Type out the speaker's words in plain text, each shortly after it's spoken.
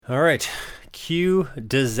All right. Cue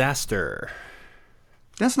disaster.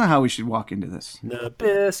 That's not how we should walk into this.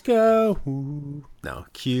 Nabisco. Ooh. No,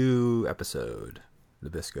 cue episode.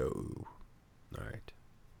 Nabisco. Ooh. All right.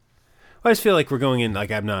 Well, I just feel like we're going in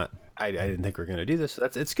like I didn't think we were going to do this.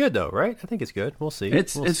 It's good though, right? I think it's good. We'll see.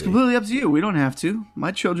 It's see. completely up to you. We don't have to.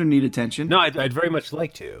 My children need attention. No, I'd very much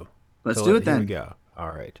like to. Let's do it then. Here we go. All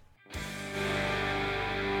right.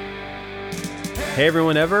 Hey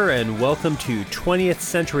everyone and welcome to 20th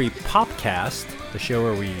Century Popcast, the show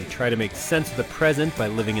where we try to make sense of the present by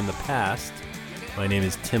living in the past. My name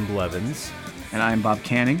is Tim Blevins. And I'm Bob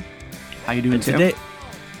Canning. How you doing, Tim? Today,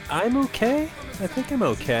 I'm okay. I think I'm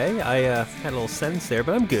okay. I had a little sentence there,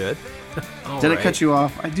 but I'm good. Did I cut you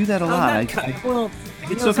off? I do that a lot. I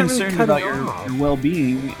get so concerned about your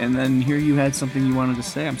well-being, and then here you had something you wanted to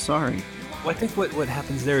say. I'm sorry. Well, I think what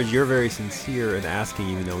happens there is you're very sincere in asking,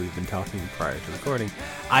 even though we've been talking prior to recording.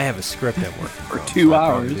 I have a script I'm working for from, 2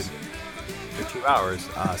 hours. For 2 hours,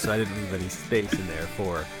 so I didn't leave any space in there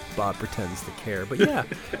for Bob pretends to care. But yeah,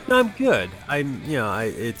 no, I'm good.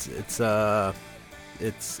 It's a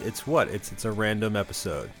random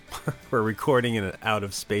episode. We're recording in an out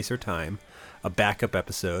of space or time, a backup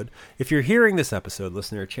episode. If you're hearing this episode,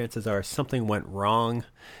 listener, chances are something went wrong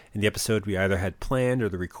in the episode we either had planned or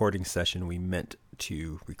the recording session we meant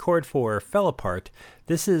to record for fell apart.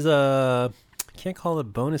 This is can't call it a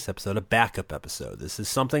bonus episode, a backup episode. This is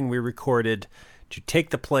something we recorded to take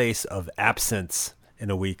the place of absence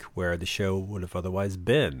in a week where the show would have otherwise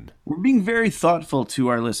been. We're being very thoughtful to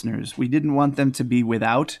our listeners. We didn't want them to be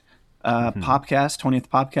without Popcast, 20th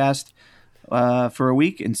Popcast, for a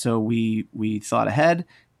week, and so we thought ahead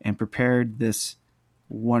and prepared this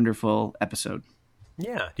wonderful episode.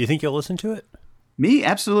 Yeah. Do you think you'll listen to it? Me?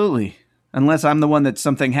 Absolutely. Unless I'm the one that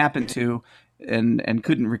something happened to and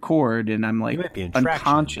couldn't record, and I'm like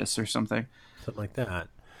unconscious or something. Something like that.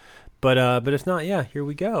 But if not, yeah, here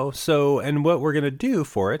we go. So, and what we're going to do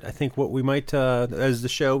for it, I think what we might, as the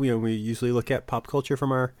show, we usually look at pop culture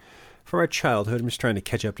from our childhood. I'm just trying to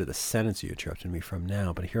catch up to the sentence you interrupted me from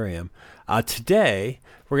now, but here I am. Today,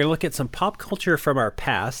 we're going to look at some pop culture from our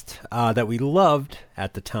past that we loved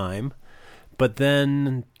at the time, but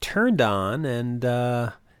then turned on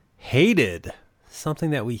and hated. Something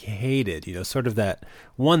that we hated, sort of that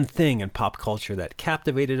one thing in pop culture that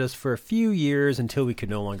captivated us for a few years until we could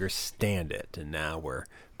no longer stand it. And now we're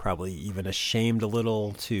probably even ashamed a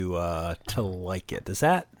little to like it. Does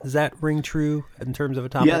that ring true in terms of a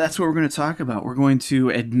topic? Yeah, that's what we're going to talk about. We're going to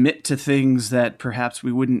admit to things that perhaps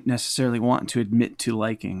we wouldn't necessarily want to admit to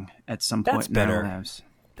liking at some point in our lives.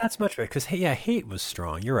 That's much better because, hate was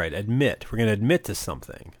strong. You're right. Admit. We're going to admit to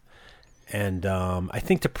something. And I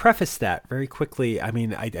think to preface that very quickly, I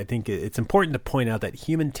think it's important to point out that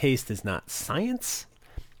human taste is not science.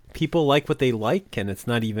 People like what they like, and it's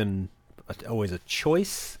not even always a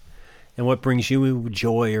choice. And what brings you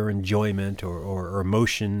joy or enjoyment or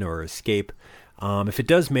emotion or escape, if it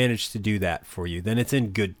does manage to do that for you, then it's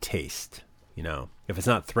in good taste. If it's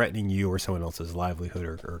not threatening you or someone else's livelihood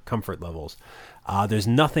or comfort levels, there's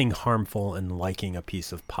nothing harmful in liking a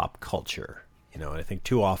piece of pop culture. And I think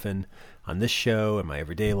too often on this show, in my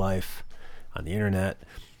everyday life, on the internet,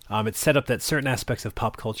 it's set up that certain aspects of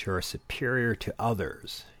pop culture are superior to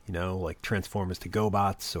others, like Transformers to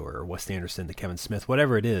GoBots or Wes Anderson to Kevin Smith,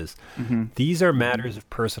 whatever it is. Mm-hmm. These are matters of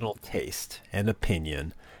personal taste and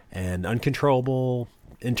opinion and uncontrollable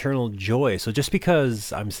internal joy. So just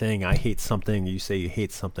because I'm saying I hate something, you say you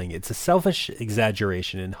hate something, it's a selfish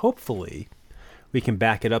exaggeration, and hopefully we can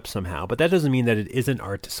back it up somehow, but that doesn't mean that it isn't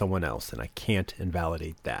art to someone else, and I can't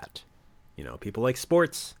invalidate that. People like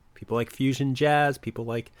sports, people like fusion jazz, people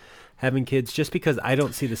like having kids. Just because I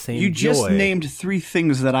don't see the same joy. You just named 3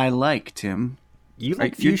 things that I like, Tim. You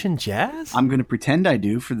like fusion jazz? I'm going to pretend I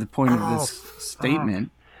do for the point of this statement.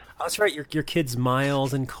 Oh, that's right, your kids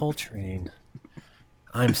Miles and Coltrane.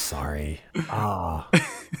 I'm sorry. Are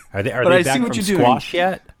they back from squash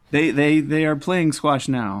yet? They are playing squash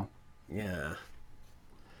now. Yeah.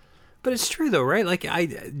 But it's true though, right? Like,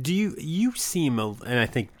 you seem, and I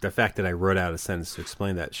think the fact that I wrote out a sentence to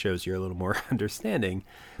explain that shows you're a little more understanding.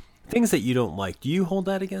 Things that you don't like, do you hold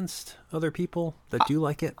that against other people that do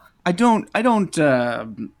like it? I don't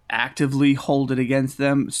actively hold it against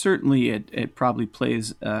them. Certainly, it probably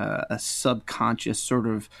plays a subconscious sort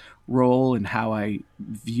of role in how I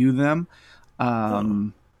view them.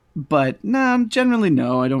 But generally,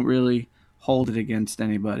 no, I don't really hold it against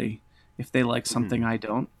anybody. If they like something I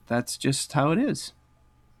don't, that's just how it is.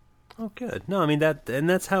 Oh, good. No, I mean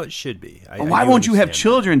that's how it should be. Why won't you have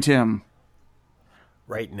children, Tim?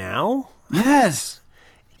 Right now? Yes.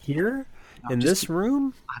 Here? In this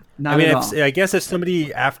room? Not at all. I guess if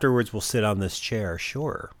somebody afterwards will sit on this chair,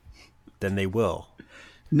 sure, then they will.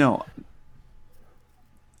 No.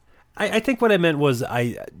 I think what I meant was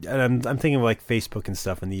I'm thinking of like Facebook and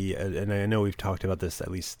stuff, and I know we've talked about this, at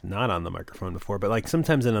least not on the microphone before, but like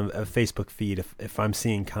sometimes in a Facebook feed, if I'm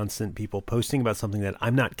seeing constant people posting about something that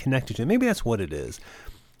I'm not connected to, maybe that's what it is.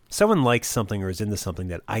 Someone likes something or is into something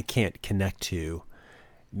that I can't connect to.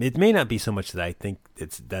 It may not be so much that I think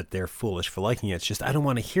it's that they're foolish for liking it. It's just I don't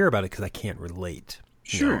want to hear about it because I can't relate.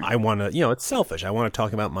 Sure. I want to, it's selfish. I want to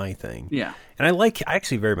talk about my thing. Yeah. And I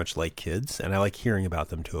actually very much like kids, and I like hearing about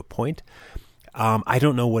them to a point. I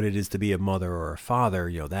don't know what it is to be a mother or a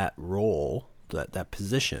father, that role, that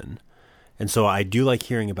position. And so I do like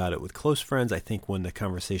hearing about it with close friends. I think when the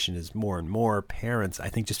conversation is more and more parents, I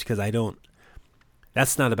think just because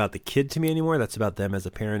that's not about the kid to me anymore. That's about them as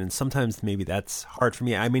a parent. And sometimes maybe that's hard for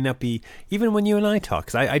me. I may not be, even when you and I talk,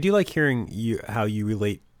 because I do like hearing how you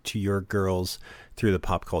relate to your girls through the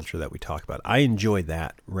pop culture that we talk about. I enjoy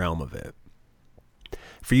that realm of it.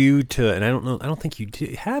 For you to, and I don't think you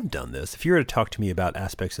have done this. If you were to talk to me about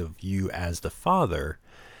aspects of you as the father,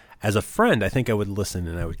 as a friend, I think I would listen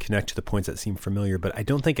and I would connect to the points that seem familiar, but I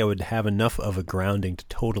don't think I would have enough of a grounding to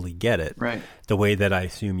totally get it. Right. The way that I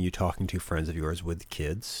assume you talking to friends of yours with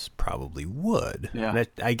kids probably would. Yeah. And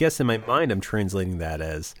I guess in my mind, I'm translating that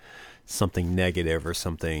as something negative or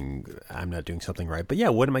something, I'm not doing something right. But yeah,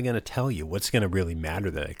 what am I going to tell you? What's going to really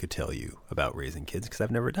matter that I could tell you about raising kids? Because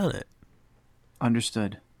I've never done it.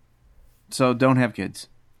 Understood. So don't have kids.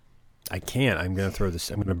 I can't. I'm going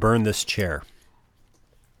to burn this chair.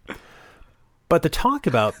 But to talk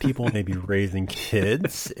about people maybe raising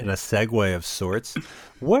kids in a segue of sorts,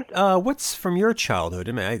 what's from your childhood?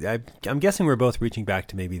 I mean, I'm guessing we're both reaching back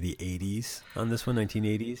to maybe the 80s on this one,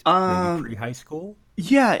 1980s, maybe pre-high school?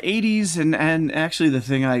 Yeah, 80s, and actually the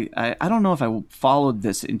thing, I don't know if I followed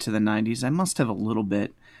this into the 90s. I must have a little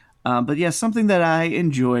bit. But yeah, something that I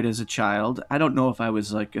enjoyed as a child. I don't know if I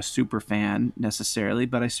was like a super fan necessarily,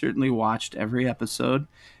 but I certainly watched every episode,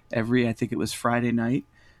 I think it was Friday night,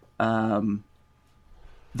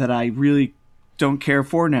 that I really don't care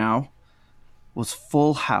for now was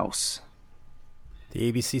Full House. The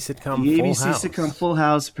ABC sitcom Full House. The ABC sitcom Full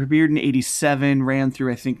House premiered in 87, ran through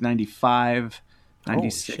I think 95,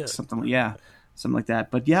 96, something like that.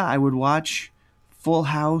 But yeah, I would watch Full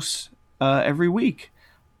House every week.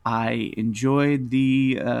 I enjoyed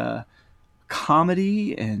the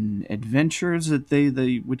comedy and adventures that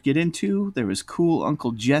they would get into. There was cool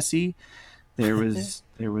Uncle Jesse. There was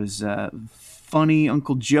funny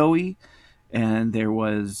Uncle Joey, and there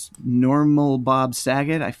was normal Bob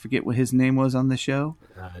Saget. I forget what his name was on the show.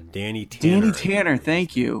 Danny Tanner. Danny Tanner,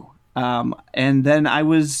 thank you. And then I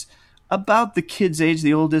was about the kid's age,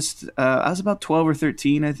 the oldest. I was about 12 or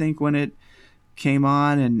 13, I think, when it came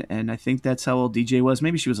on, and I think that's how old DJ was.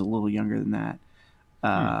 Maybe she was a little younger than that.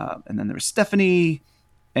 And then there was Stephanie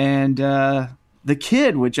and the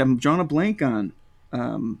kid, which I'm drawing a blank on.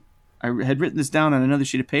 I had written this down on another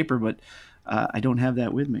sheet of paper, but I don't have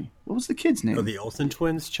that with me. What was the kid's name? Oh, the Olsen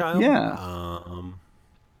twins child? Yeah.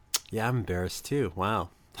 Yeah, I'm embarrassed too. Wow.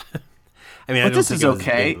 I mean, but this is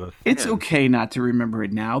okay. It's okay not to remember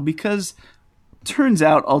it now because turns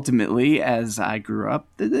out ultimately, as I grew up,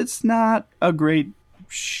 that it's not a great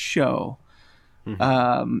show.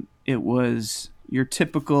 Mm-hmm. It was your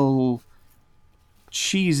typical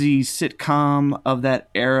cheesy sitcom of that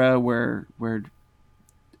era where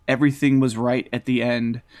everything was right at the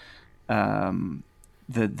end.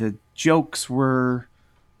 The jokes were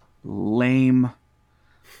lame.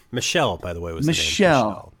 Michelle, by the way, was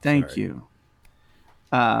Michelle. The name. Michelle. Thank you.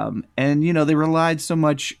 And they relied so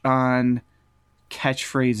much on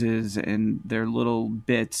catchphrases and their little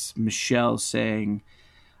bits. Michelle saying,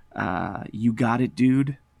 "You got it,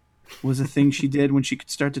 dude," was a thing she did when she could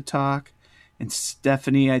start to talk. And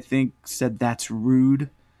Stephanie, I think, said that's rude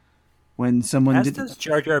when someone As does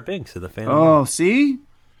Jar Jar Binks of the family. Oh, see?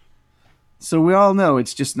 So we all know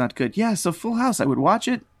it's just not good. Yeah, so Full House, I would watch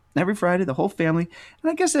it every Friday, the whole family.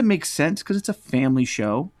 And I guess that makes sense because it's a family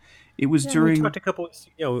show. It was during... We talked a couple,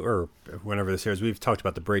 or whenever this airs, we've talked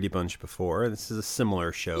about the Brady Bunch before. This is a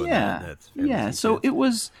similar show. Yeah, so it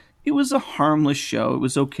was a harmless show. It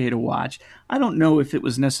was okay to watch. I don't know if it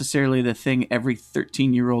was necessarily the thing every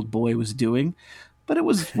 13-year-old boy was doing, but it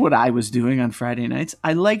was what I was doing on Friday nights.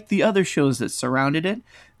 I liked the other shows that surrounded it,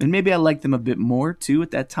 and maybe I liked them a bit more, too, at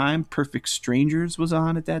that time. Perfect Strangers was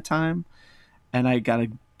on at that time, and I got a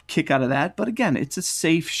kick out of that. But again, it's a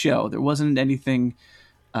safe show. There wasn't anything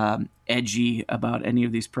edgy about any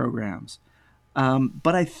of these programs.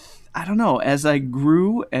 But I don't know. As I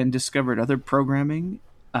grew and discovered other programming,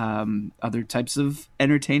 other types of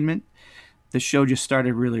entertainment, the show just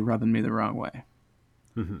started really rubbing me the wrong way.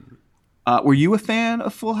 Were you a fan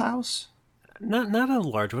of Full House? Not a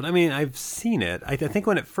large one. I mean, I've seen it. I think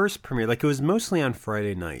when it first premiered, like it was mostly on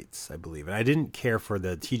Friday nights, I believe. And I didn't care for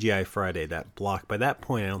the TGI Friday, that block. By that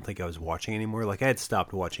point, I don't think I was watching anymore. Like I had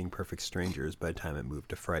stopped watching Perfect Strangers by the time it moved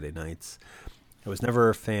to Friday nights. I was never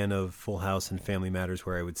a fan of Full House and Family Matters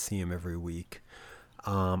where I would see him every week.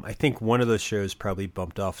 I think one of those shows probably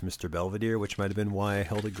bumped off Mr. Belvedere, which might have been why I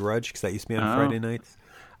held a grudge, because that used to be on Friday nights.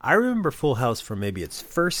 I remember Full House from maybe its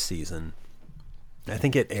first season. I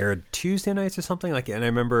think it aired Tuesday nights or something like it. And I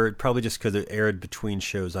remember probably just because it aired between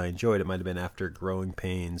shows I enjoyed. It might have been after Growing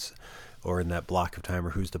Pains or in that block of time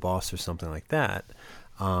or Who's the Boss or something like that.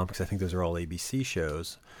 Because I think those are all ABC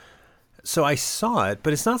shows. So I saw it,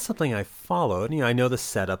 but it's not something I followed. You know, I know the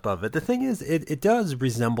setup of it. The thing is, it does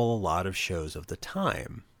resemble a lot of shows of the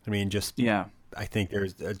time. I mean, I think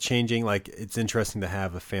there's a changing, like, it's interesting to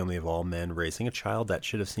have a family of all men raising a child. That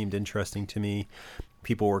should have seemed interesting to me.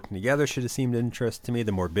 People working together should have seemed interesting to me.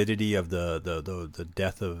 The morbidity of the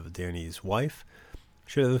death of Danny's wife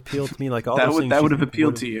should have appealed to me. Like all those things that would have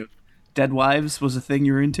appealed to you. Dead wives was a thing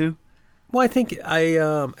you were into? Well, I think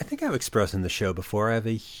I've expressed in the show before. I have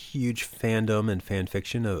a huge fandom and fan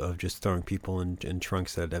fiction of just throwing people in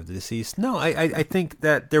trunks that have the deceased. No, I think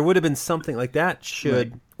that there would have been something like that.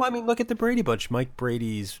 Right. Well, I mean, look at the Brady Bunch. Mike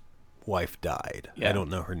Brady's wife died. Yeah. I don't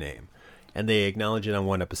know her name. And they acknowledge it on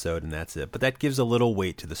one episode, and that's it. But that gives a little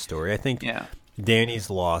weight to the story. I think Danny's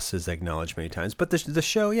loss is acknowledged many times. But the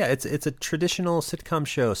show, it's a traditional sitcom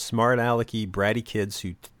show. Smart alecky, bratty kids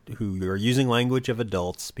who are using language of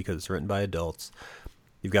adults because it's written by adults.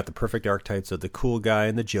 You've got the perfect archetypes of the cool guy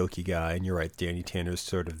and the jokey guy. And you're right, Danny Tanner's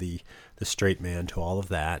sort of the straight man to all of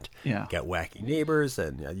that. Yeah. You got wacky neighbors,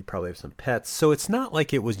 and you probably have some pets. So it's not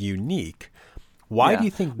like it was unique. Why do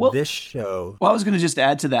you think this show... Well, I was going to just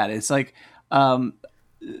add to that. It's like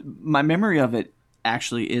my memory of it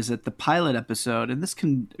actually is that the pilot episode, and this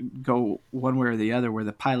can go one way or the other, where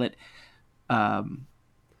the pilot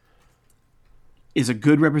is a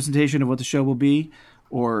good representation of what the show will be,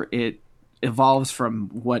 or it evolves from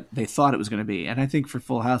what they thought it was going to be. And I think for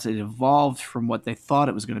Full House, it evolved from what they thought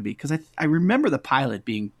it was going to be. Because I remember the pilot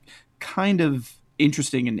being kind of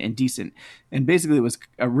interesting and decent, and basically it was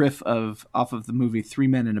a riff off of the movie Three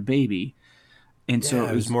Men and a Baby, and so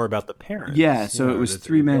it was more about the parents. It was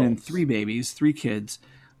three men and three babies, three kids,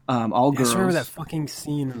 all girls. I remember that fucking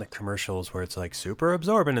scene in the commercials where it's like super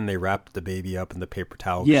absorbent, and they wrap the baby up in the paper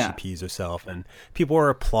towel because she pees herself, and people are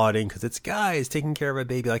applauding because it's guys taking care of a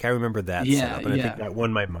baby. Like I remember that setup, and I think that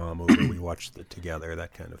won my mom over. We watched it together,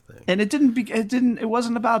 that kind of thing. And it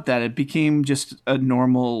wasn't about that. It became just a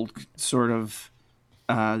normal sort of.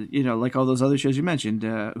 Like all those other shows you mentioned,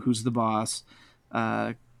 Who's the Boss,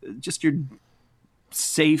 just your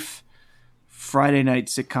safe Friday night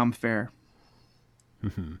sitcom fare,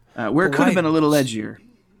 where it could have been a little edgier.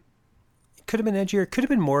 It could have been edgier. It could have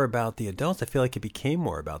been more about the adults. I feel like it became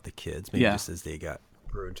more about the kids, maybe just as they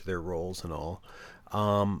grew into their roles and all.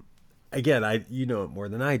 Again, you know it more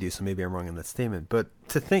than I do, so maybe I'm wrong in that statement. But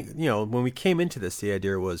to think, when we came into this, the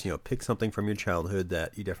idea was, pick something from your childhood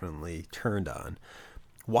that you definitely turned on.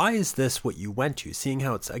 Why is this what you went to? Seeing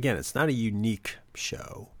how it's not a unique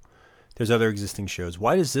show. There's other existing shows.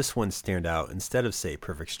 Why does this one stand out instead of, say,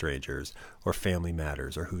 Perfect Strangers or Family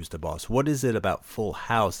Matters or Who's the Boss? What is it about Full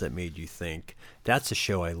House that made you think, that's a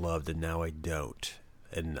show I loved and now I don't?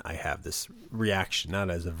 And I have this reaction,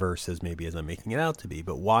 not as averse as maybe as I'm making it out to be,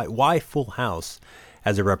 but why Full House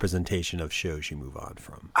as a representation of shows you move on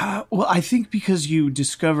from? Well, I think because you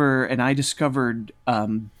discover, and I discovered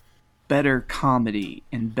better comedy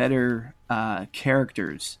and better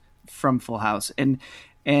characters from Full House, and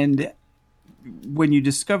when you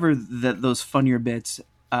discover that those funnier bits,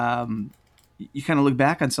 you kind of look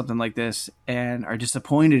back on something like this and are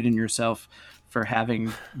disappointed in yourself for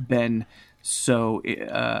having been so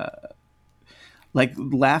like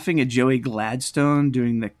laughing at Joey Gladstone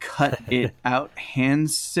doing the cut it out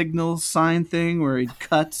hand signal sign thing where he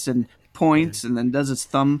cuts and points and then does his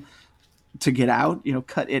thumb to get out,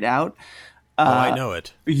 cut it out. I know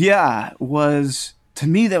it. Yeah, to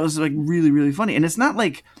me that was like really, really funny. And it's not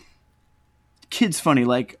like kids funny,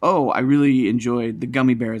 like, oh, I really enjoyed the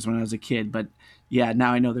Gummy Bears when I was a kid, but yeah,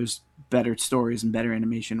 now I know there's better stories and better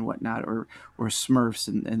animation and whatnot, or Smurfs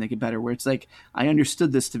and they get better, where it's like, I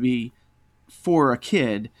understood this to be for a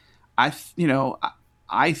kid. I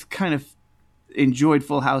kind of enjoyed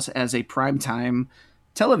Full House as a primetime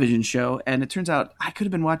television show, and it turns out I could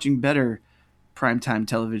have been watching better primetime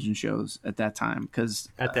television shows at that time. Because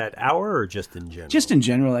at that hour or just in general? Just in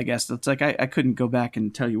general, I guess. It's like I couldn't go back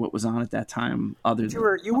and tell you what was on at that time. Other than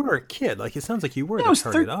you were a kid. Like it sounds like you were the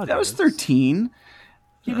target audience. I was 13.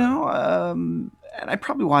 You know, and I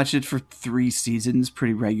probably watched it for 3 seasons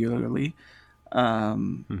pretty regularly.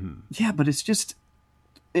 Yeah, but it's just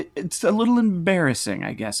it's a little embarrassing,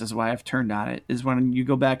 I guess, is why I've turned on it. Is when you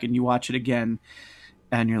go back and you watch it again,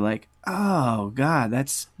 and you're like, oh God,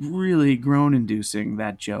 that's really groan-inducing,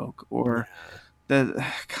 that joke, or the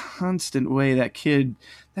constant way that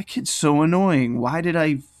kid's so annoying. Why did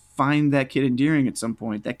I find that kid endearing at some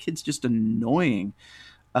point? That kid's just annoying.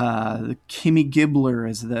 The Kimmy Gibbler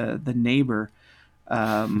as the neighbor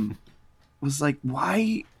was like,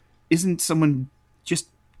 why isn't someone just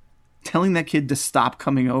telling that kid to stop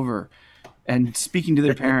coming over and speaking to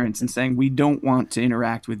their parents and saying, we don't want to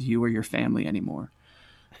interact with you or your family anymore?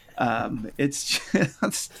 It's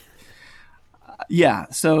just, yeah.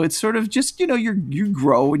 So it's sort of just, you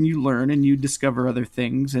grow and you learn and you discover other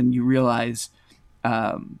things and you realize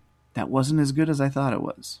that wasn't as good as I thought it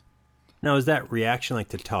was. Now, is that reaction like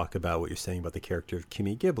to talk about what you're saying about the character of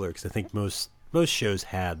Kimmy Gibbler? Because I think most shows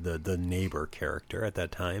had the neighbor character at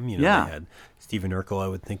that time. They had Stephen Urkel, I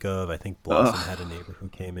would think of. I think Blossom had a neighbor who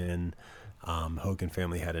came in. Hogan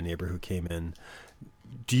Family had a neighbor who came in.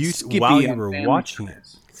 While you were watching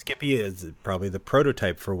it, Skippy is probably the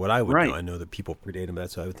prototype for what I would know. I know that people predate him, but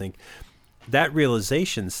that's what I would think. That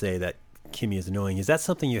realization, say that Kimmy is annoying, is that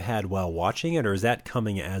something you had while watching it, or is that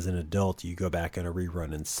coming as an adult? You go back on a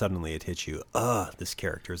rerun and suddenly it hits you, this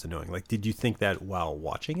character is annoying. Like, did you think that while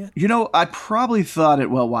watching it? I probably thought it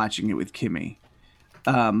while watching it with Kimmy.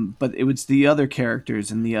 But it was the other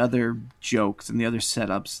characters and the other jokes and the other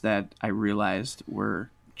setups that I realized were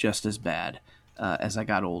just as bad as I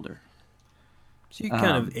got older. So you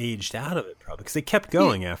kind of aged out of it, probably, because it kept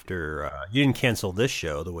going after you didn't cancel this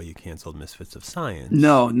show the way you canceled Misfits of Science.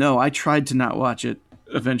 No, I tried to not watch it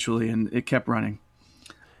eventually, and it kept running.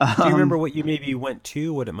 Do you remember what you maybe went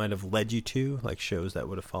to, what it might have led you to, like shows that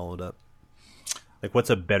would have followed up? Like, what's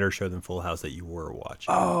a better show than Full House that you were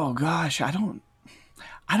watching? Oh gosh, I don't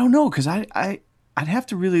know, because I'd have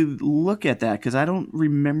to really look at that, because I don't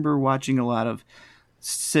remember watching a lot of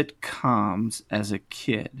sitcoms as a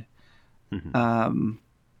kid. Mm-hmm.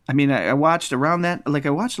 I mean, I watched around that. Like, I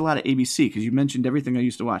watched a lot of ABC, because you mentioned everything I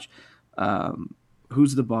used to watch.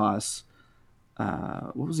 Who's the Boss?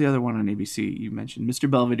 What was the other one on ABC you mentioned? Mr.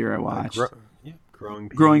 Belvedere. I watched.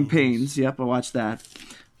 Growing Pains. Yep, I watched that.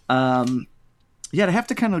 Yeah, I have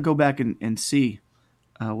to kind of go back and see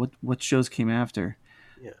what shows came after.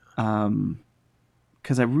 Yeah.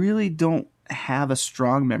 Because I really don't have a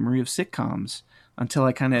strong memory of sitcoms until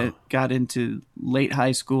I kind of got into late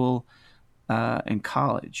high school and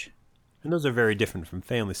college. And those are very different from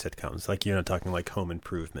family sitcoms. Like, you're not talking like Home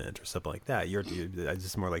Improvement or something like that. You're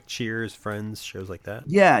just more like Cheers, Friends, shows like that.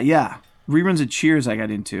 Yeah. Reruns of Cheers I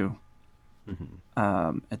got into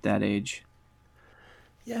at that age.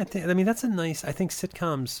 Yeah, I mean, that's a nice... I think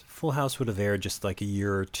sitcoms, Full House would have aired just like a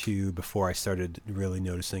year or two before I started really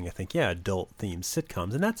noticing, I think, adult-themed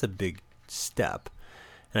sitcoms. And that's a big step.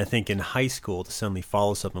 And I think in high school to suddenly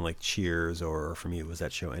follow something like Cheers, or for me it was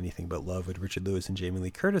that show Anything But Love with Richard Lewis and Jamie Lee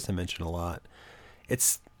Curtis I mentioned a lot.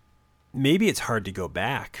 Maybe it's hard to go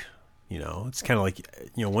back. It's kind of like,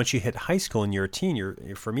 once you hit high school and you're a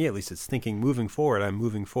teen, for me at least, it's thinking moving forward. I'm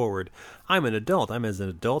moving forward. I'm an adult. I'm as an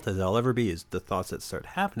adult as I'll ever be, is the thoughts that start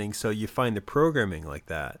happening. So you find the programming like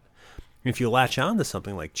that. If you latch on to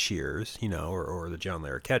something like Cheers, or the John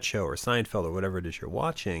Larroquette Show or Seinfeld or whatever it is you're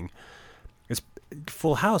watching,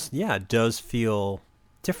 Full House, does feel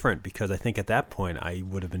different, because I think at that point I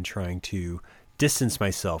would have been trying to distance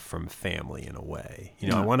myself from family in a way.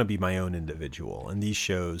 I want to be my own individual, and these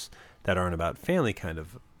shows that aren't about family kind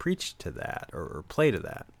of preach to that or play to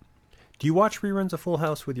that. Do you watch reruns of Full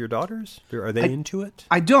House with your daughters? Are they into it?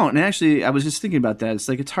 I don't, and actually I was just thinking about that. It's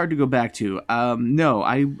like, it's hard to go back to. No,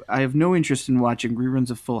 I have no interest in watching reruns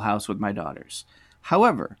of Full House with my daughters.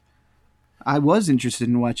 However, I was interested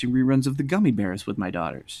in watching reruns of the Gummy Bears with my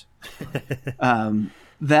daughters.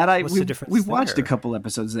 We've watched a couple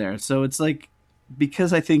episodes there. So it's like,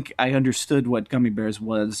 because I think I understood what Gummy Bears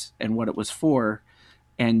was and what it was for,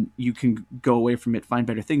 and you can go away from it, find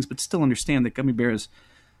better things, but still understand that Gummy Bears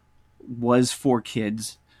was for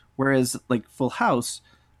kids. Whereas like Full House,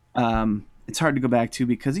 it's hard to go back to,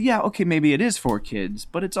 because maybe it is for kids,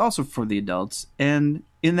 but it's also for the adults. And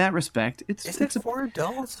in that respect, it's for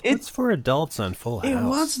adults. It's for adults on Full House. It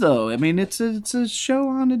was, though. I mean, it's a show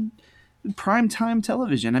on primetime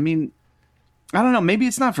television. I mean, I don't know. Maybe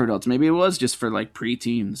it's not for adults. Maybe it was just for like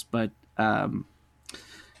preteens. But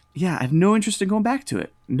yeah, I have no interest in going back to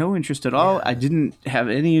it. No interest at all. Yeah. I didn't have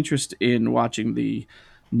any interest in watching the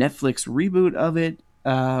Netflix reboot of it.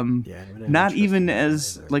 Yeah, I haven't had Not interest even in that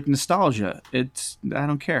as either. like nostalgia. I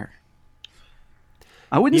don't care.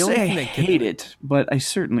 I wouldn't The only say I thing that gets hate me, it, but I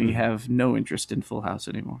certainly have no interest in Full House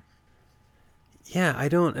anymore. yeah, I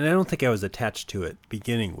don't think I was attached to it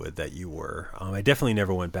beginning with that you were. I definitely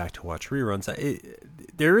never went back to watch reruns.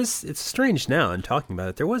 It's strange now in talking about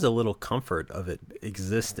it. There was a little comfort of it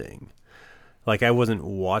existing. Like I wasn't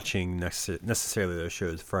watching necessarily those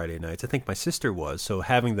shows Friday nights. I think my sister was, so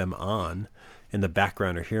having them on in the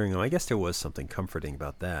background or hearing them, I guess there was something comforting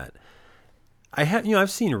about that.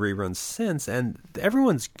 I've seen reruns since, and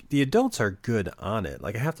the adults are good on it.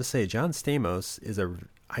 Like I have to say, John Stamos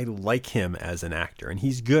I like him as an actor, and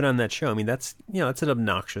he's good on that show. I mean, that's an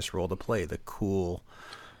obnoxious role to play. The cool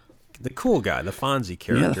guy, the Fonzie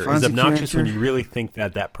character, is Fonzie obnoxious when character. you really think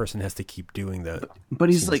that person has to keep doing the But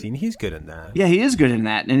he's like, scene. He's good in that. yeah, he is good in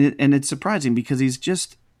that, and it's surprising because he's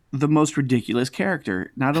just the most ridiculous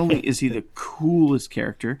character. Not only is he the coolest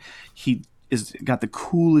character, he is got the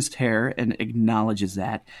coolest hair and acknowledges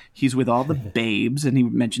that. He's with all the babes, and he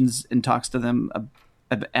mentions and talks to them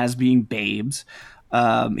as being babes.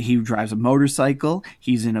 He drives a motorcycle.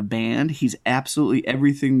 He's in a band. He's absolutely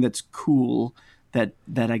everything that's cool that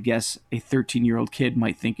I guess a 13-year-old kid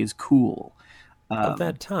might think is cool. Of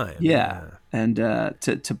that time. Yeah, and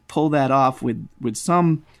to pull that off with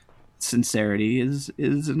some sincerity is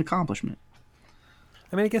an accomplishment.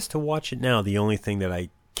 I mean, I guess to watch it now, the only thing that I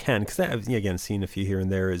can, because I've again seen a few here and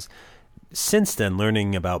there, is since then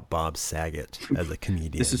learning about Bob Saget as a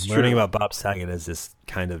comedian. This is learning true. about Bob Saget as this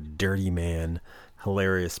kind of dirty man,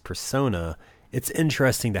 hilarious persona. It's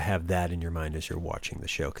interesting to have that in your mind as you're watching the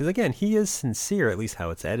show, because again, he is sincere, at least how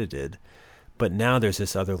it's edited. But now there's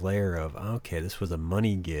this other layer of, okay, this was a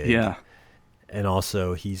money gig. Yeah. And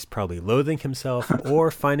also, he's probably loathing himself or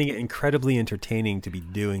finding it incredibly entertaining to be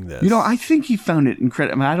doing this. I think he found it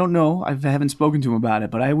incredible. I mean, I don't know. I haven't spoken to him about it,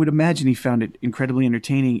 but I would imagine he found it incredibly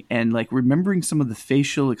entertaining. And like remembering some of the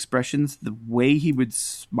facial expressions, the way he would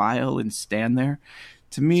smile and stand there,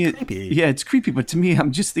 to me, It's creepy. Yeah, it's creepy. But to me,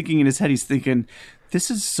 I'm just thinking in his head, he's thinking, "This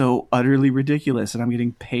is so utterly ridiculous, and I'm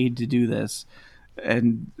getting paid to do this."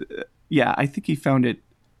 And yeah, I think he found it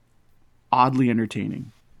oddly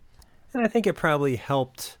entertaining. And I think it probably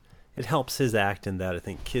helped. It helps his act in that I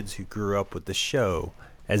think kids who grew up with the show,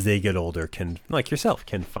 as they get older, can, like yourself,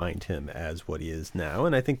 can find him as what he is now.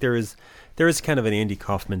 And I think there is kind of an Andy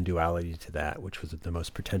Kaufman duality to that, which was the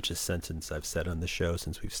most pretentious sentence I've said on the show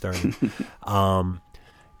since we've started. I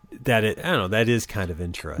don't know, that is kind of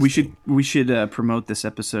interesting. We should promote this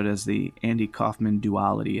episode as the Andy Kaufman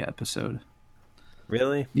duality episode.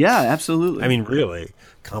 Really? Yeah, absolutely. I mean, really,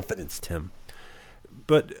 confidence, Tim.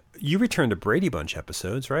 But you return to Brady Bunch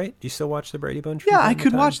episodes, right? Do you still watch the Brady Bunch? from yeah, time I to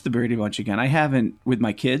could time? watch the Brady Bunch again. I haven't with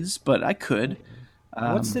my kids, but I could.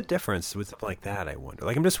 What's the difference with something like that? I wonder.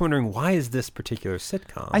 Like, I'm just wondering, why is this particular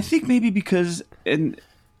sitcom? I think maybe because,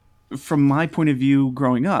 from my point of view,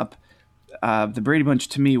 growing up, the Brady Bunch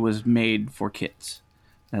to me was made for kids.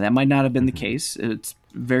 Now that might not have been the case. It's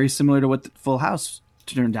very similar to what the Full House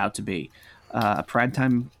turned out to be. A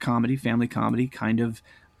primetime comedy, family comedy, kind of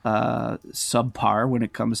subpar when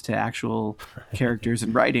it comes to actual characters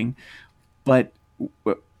and writing. But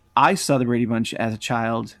I saw the Brady Bunch as a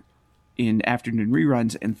child in afternoon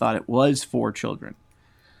reruns and thought it was for children.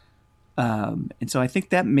 And so I think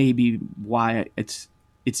that may be why it's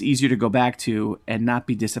easier to go back to and not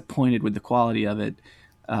be disappointed with the quality of it,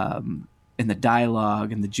 and the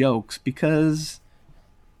dialogue and the jokes, because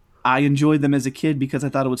I enjoyed them as a kid because I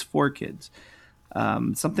thought it was for kids.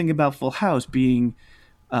 Something about Full House being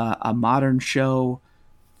a modern show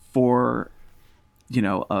for,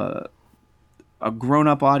 a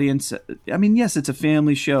grown-up audience. I mean, yes, it's a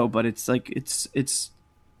family show, but it's like it's.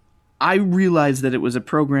 I realized that it was a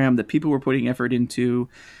program that people were putting effort into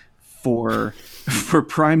for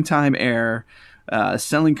primetime air,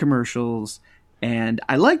 selling commercials, and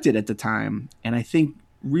I liked it at the time. And I think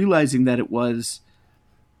realizing that it was,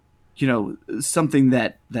 something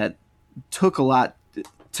that took a lot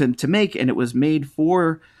to make, and it was made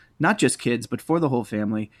for not just kids but for the whole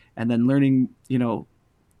family, and then learning,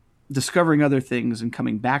 discovering other things and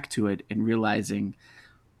coming back to it and realizing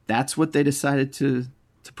that's what they decided to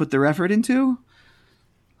put their effort into.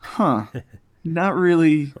 Not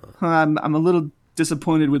really. I'm a little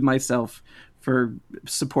disappointed with myself for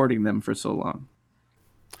supporting them for so long.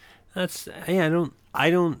 That's yeah. I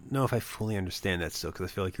don't know if I fully understand that still because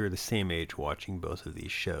I feel like you're the same age watching both of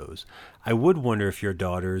these shows. I would wonder if your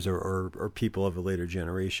daughters or people of a later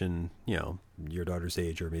generation, your daughter's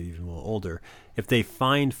age or maybe even a little older, if they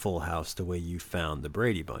find Full House the way you found the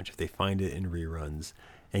Brady Bunch, if they find it in reruns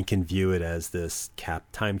and can view it as this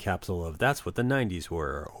time capsule of that's what the '90s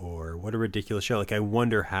were, or what a ridiculous show. Like I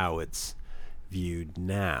wonder how it's viewed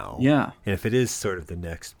now. Yeah. And if it is sort of the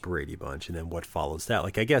next Brady Bunch and then what follows that.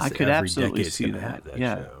 Like I guess I could every absolutely decade's see gonna that. have that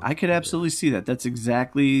Yeah. show. I could absolutely see that. That's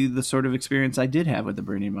exactly the sort of experience I did have with the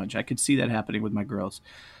Brady Bunch. I could see that happening with my girls.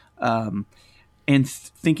 And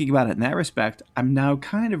thinking about it in that respect, I'm now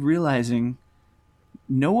kind of realizing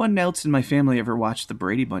no one else in my family ever watched the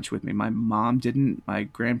Brady Bunch with me. My mom didn't. My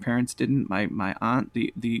grandparents didn't. My aunt,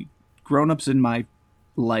 the grown-ups in my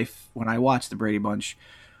life when I watched the Brady Bunch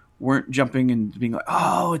weren't jumping and being like,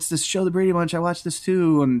 "Oh, it's this show, the Brady Bunch. I watched this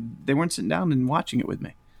too," and they weren't sitting down and watching it with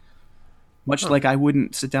me. Much like I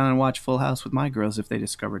wouldn't sit down and watch Full House with my girls if they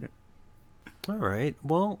discovered it. All right.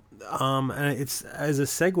 Well, and it's as a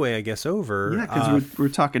segue, I guess, over. Yeah, because we're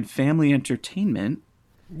talking family entertainment.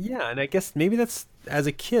 Yeah, and I guess maybe that's, as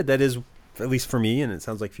a kid, that is, at least for me, and it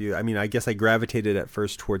sounds like for you, I mean, I guess I gravitated at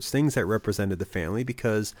first towards things that represented the family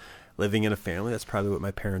because living in a family, that's probably what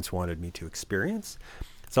my parents wanted me to experience.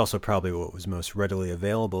 It's also probably what was most readily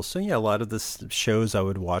available. So yeah, a lot of the shows I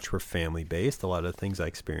would watch were family-based. A lot of the things I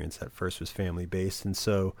experienced at first was family-based. And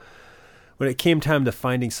so when it came time to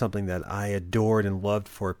finding something that I adored and loved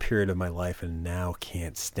for a period of my life and now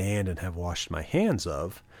can't stand and have washed my hands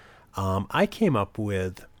of, I came up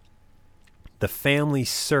with The Family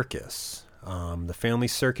Circus. The Family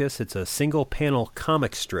Circus, it's a single-panel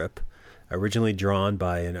comic strip originally drawn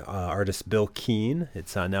by an artist Bill Keane.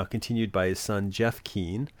 It's now continued by his son Jeff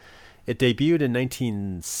Keane. It debuted in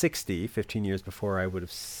 1960, 15 years before I would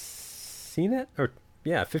have seen it.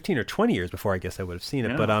 15 or 20 years before I guess I would have seen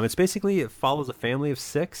it. Yeah. But it's basically, it follows a family of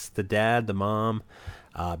six. The dad, the mom,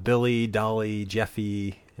 Billy, Dolly,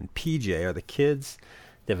 Jeffy, and PJ are the kids.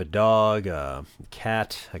 They have a dog, a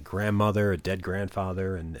cat, a grandmother, a dead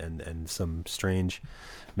grandfather, and some strange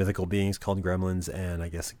mythical beings called gremlins, and I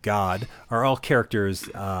guess God are all characters,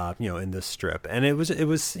 in this strip. And it was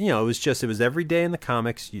every day in the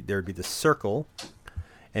comics. There would be the circle,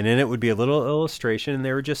 and in it would be a little illustration, and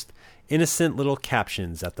they were just innocent little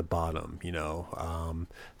captions at the bottom.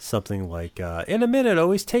 Something like "In a minute,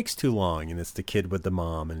 always takes too long," and it's the kid with the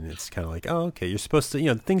mom, and it's kind of like, oh, okay, you're supposed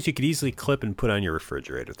to, things you could easily clip and put on your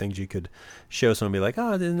refrigerator, things you could show someone, and be like,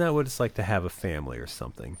 oh, isn't that what it's like to have a family or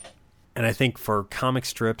something? And I think for comic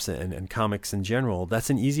strips and comics in general, that's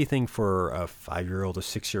an easy thing for a 5-year-old or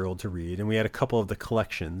 6-year-old to read. And we had a couple of the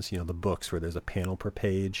collections, the books where there's a panel per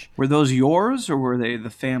page. Were those yours or were they the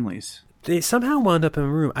family's? They somehow wound up in a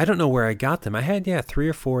room. I don't know where I got them. I had, 3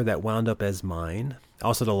 or 4 that wound up as mine.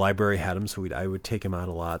 Also, the library had them, so I would take them out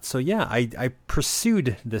a lot. So, yeah, I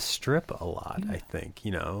pursued this strip a lot, I think.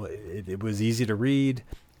 It was easy to read.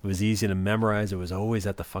 It was easy to memorize. It was always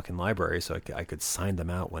at the fucking library, so I could sign them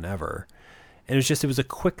out whenever. And it was a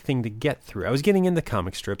quick thing to get through. I was getting into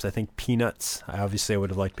comic strips. I think Peanuts, I would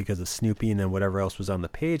have liked because of Snoopy, and then whatever else was on the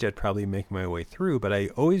page, I'd probably make my way through. But I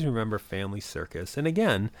always remember Family Circus. And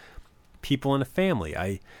again, people in a family.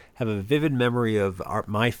 I have a vivid memory of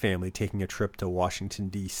my family taking a trip to Washington,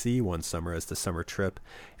 D.C. one summer as the summer trip,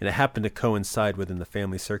 and it happened to coincide within the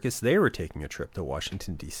Family Circus. They were taking a trip to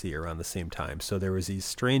Washington, D.C. around the same time, so there was these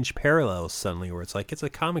strange parallels suddenly where it's like it's a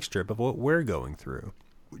comic strip of what we're going through.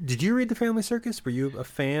 Did you read the Family Circus? Were you a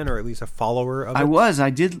fan or at least a follower of it? I was.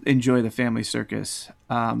 I did enjoy the Family Circus,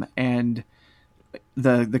 and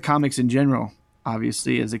the comics in general.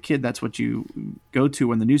 Obviously, as a kid, that's what you go to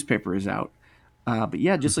when the newspaper is out. But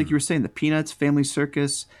yeah, just like you were saying, the Peanuts, Family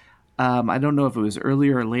Circus. I don't know if it was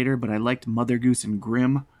earlier or later, but I liked Mother Goose and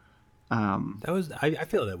Grimm. That was. I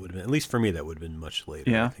feel that would have been, at least for me, that would have been much later.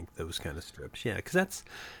 Yeah. I think those kind of strips. Yeah, because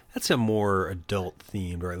that's a more adult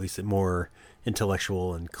themed, or at least a more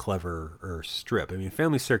intellectual and clever strip. I mean,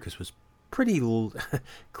 Family Circus was pretty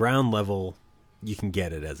ground level. You can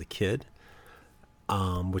get it as a kid.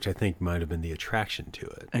 Which I think might have been the attraction to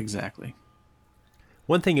it. Exactly.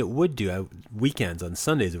 One thing it would do, weekends on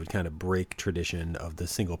Sundays, it would kind of break tradition of the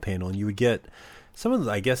single panel, and you would get some of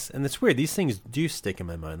the, I guess, and it's weird, these things do stick in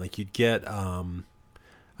my mind. Like you'd get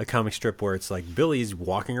a comic strip where it's like Billy's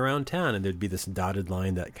walking around town, and there'd be this dotted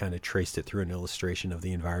line that kind of traced it through an illustration of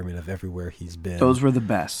the environment of everywhere he's been. Those were the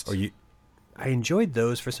best. I enjoyed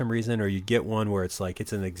those for some reason, or you'd get one where it's like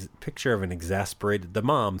it's picture of an exasperated. The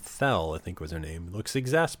mom, Thel, I think was her name, looks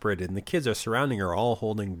exasperated, and the kids are surrounding her, all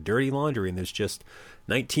holding dirty laundry, and there's just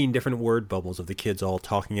 19 different word bubbles of the kids all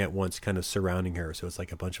talking at once, kind of surrounding her. So it's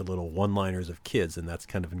like a bunch of little one-liners of kids, and that's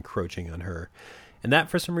kind of encroaching on her. And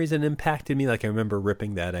that, for some reason, impacted me. Like, I remember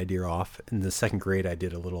ripping that idea off. In the second grade, I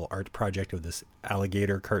did a little art project of this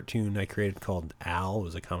alligator cartoon I created called Al. It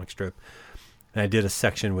was a comic strip. And I did a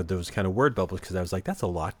section with those kind of word bubbles because I was like, that's a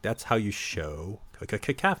lot. That's how you show like a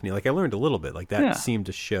cacophony. Like, I learned a little bit. Like, that seemed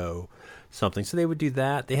to show something. So they would do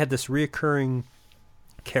that. They had this reoccurring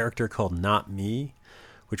character called Not Me,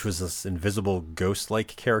 which was this invisible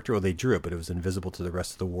ghost-like character. Well, they drew it, but it was invisible to the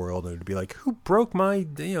rest of the world. And it would be like, who broke my,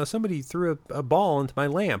 somebody threw a ball into my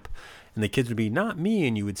lamp. And the kids would be, not me.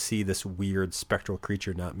 And you would see this weird spectral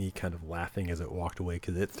creature, Not Me, kind of laughing as it walked away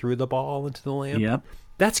because it threw the ball into the lamp. Yep.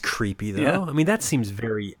 That's creepy, though. Yeah. I mean, that seems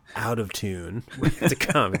very out of tune with a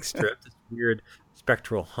comic strip. This weird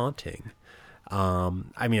spectral haunting.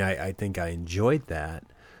 I mean, I think I enjoyed that.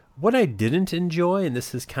 What I didn't enjoy, and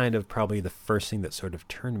this is kind of probably the first thing that sort of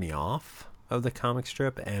turned me off of the comic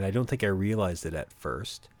strip, and I don't think I realized it at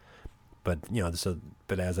first, but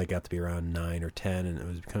but as I got to be around 9 or 10 and I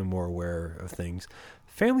was becoming more aware of things,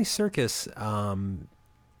 Family Circus,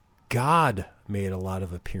 God made a lot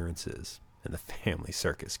of appearances in the Family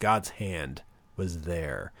Circus. God's hand was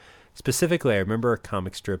there. Specifically, I remember a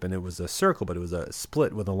comic strip, and it was a circle, but it was a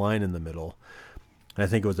split with a line in the middle. And I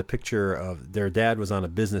think it was a picture of their dad was on a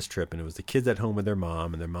business trip, and it was the kids at home with their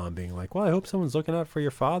mom, and their mom being like, well, I hope someone's looking out for your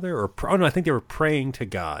father. Or, oh no, I think they were praying to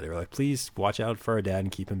God. They were like, please watch out for our dad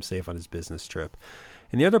and keep him safe on his business trip.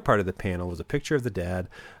 And the other part of the panel was a picture of the dad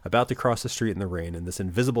about to cross the street in the rain, and this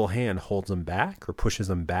invisible hand holds him back or pushes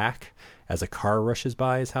him back as a car rushes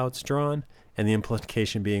by is how it's drawn. And the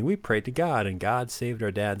implication being, we prayed to God, and God saved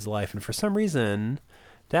our dad's life. And for some reason,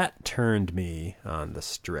 that turned me on the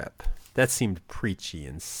strip. That seemed preachy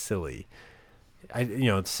and silly.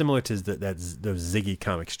 It's similar to those Ziggy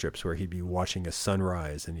comic strips where he'd be watching a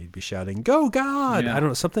sunrise and he'd be shouting, "Go God!" Yeah. I don't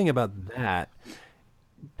know, something about that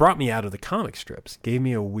brought me out of the comic strips. Gave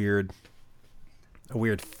me a weird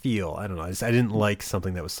feel. I don't know. I didn't like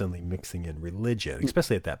something that was suddenly mixing in religion,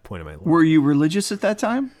 especially at that point in my life. Were you religious at that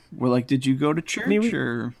time? Did you go to church?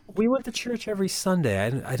 We went to church every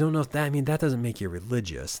Sunday. I don't know if that doesn't make you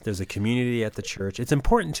religious. There's a community at the church. It's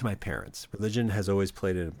important to my parents. Religion has always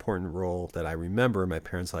played an important role that I remember in my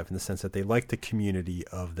parents' life in the sense that they like the community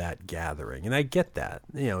of that gathering. And I get that.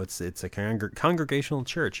 It's a congregational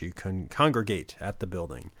church. You can congregate at the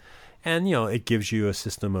building. And, it gives you a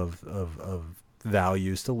system of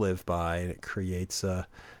values to live by, and it creates a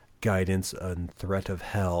guidance and threat of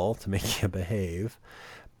hell to make you behave.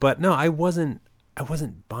 But no, I wasn't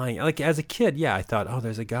buying. Like, as a kid, I thought, oh,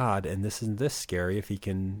 there's a God, and this isn't this scary if he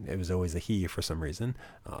can. It was always a he for some reason,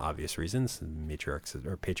 obvious reasons,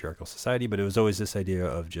 patriarchal society. But it was always this idea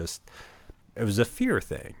of just, it was a fear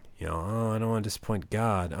thing. Oh, I don't want to disappoint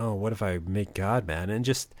God. Oh, what if I make God mad? And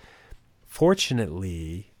just,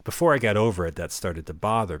 fortunately, before I got over it, that started to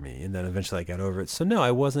bother me, and then eventually I got over it. So no, I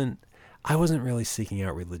wasn't really seeking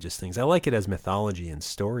out religious things. I like it as mythology and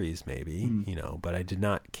stories, maybe, but I did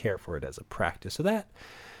not care for it as a practice. So that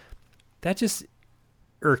just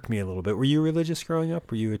irked me a little bit. Were you religious growing up?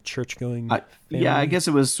 Were you a church-going family? Yeah, I guess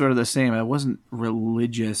it was sort of the same. I wasn't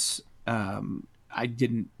religious. I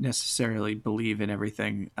didn't necessarily believe in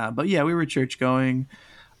everything, but yeah, we were church-going.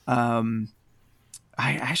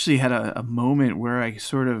 I actually had a moment where I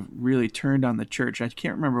sort of really turned on the church. I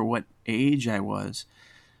can't remember what age I was,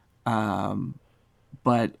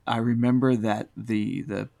 but I remember that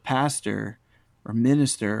the pastor or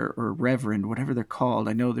minister or reverend, whatever they're called,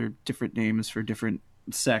 I know they're different names for different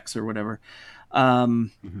sects or whatever. It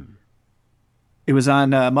was on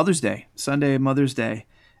Mother's Day, Sunday Mother's Day,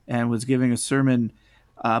 and was giving a sermon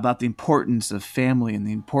about the importance of family and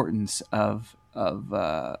the importance of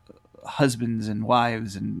husbands and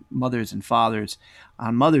wives and mothers and fathers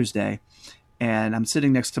on Mother's Day. And I'm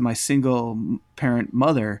sitting next to my single parent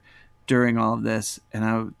mother during all of this.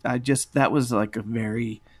 And I just, that was like a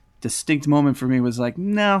very distinct moment for me, was like,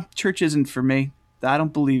 no, church isn't for me. I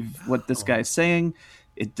don't believe what this guy's saying.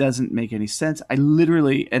 It doesn't make any sense. I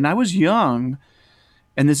was young,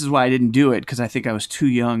 and this is why I didn't do it, because I think I was too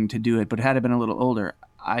young to do it. But had I been a little older,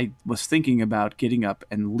 I was thinking about getting up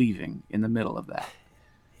and leaving in the middle of that.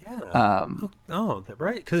 Yeah.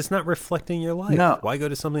 Right. Because it's not reflecting your life. No. Why go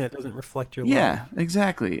to something that doesn't reflect your life? Yeah,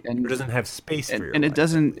 exactly. And it doesn't have space for your and life. It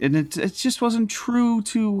doesn't. And it just wasn't true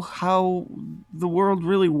to how the world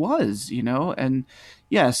really was, And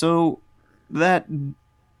yeah, so that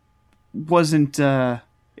wasn't.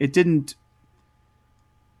 It didn't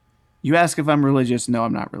You ask if I'm religious. No,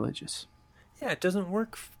 I'm not religious. Yeah, it doesn't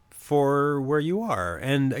work for where you are.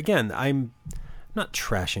 And again, I'm not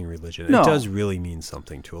trashing religion. No. It does really mean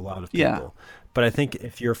something to a lot of people. Yeah. But I think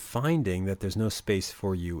if you're finding that there's no space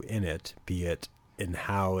for you in it, be it in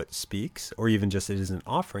how it speaks or even just it isn't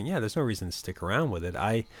offering, there's no reason to stick around with it.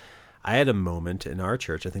 I had a moment in our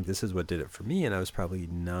church. I think this is what did it for me. And I was probably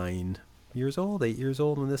 8 years old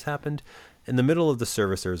when this happened. In the middle of the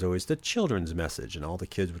service, there was always the children's message, and all the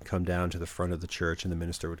kids would come down to the front of the church, and the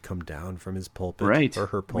minister would come down from his pulpit or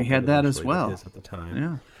her pulpit. We had that as well at the time.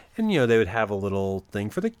 Yeah. And they would have a little thing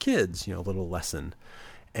for the kids, a little lesson.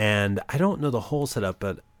 And I don't know the whole setup,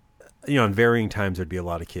 but on varying times there'd be a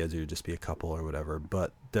lot of kids, it would just be a couple or whatever.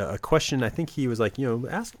 But a question, I think he was like,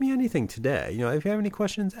 ask me anything today. If you have any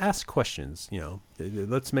questions, ask questions.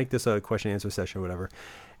 Let's make this a question and answer session or whatever.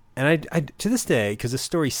 And I to this day, because the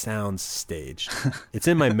story sounds staged, it's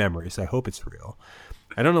in my memory, so I hope it's real.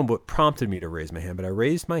 I don't know what prompted me to raise my hand, but I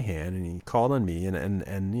raised my hand, and he called on me,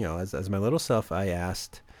 and as my little self, I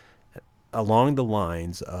asked along the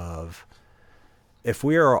lines of, if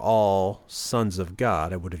we are all sons of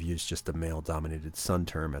God, I would have used just the male-dominated son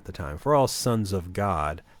term at the time. If we're all sons of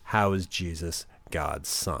God, how is Jesus God's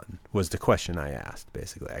son? Was the question I asked,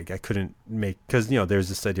 basically. I couldn't make, because, there's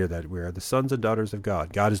this idea that we are the sons and daughters of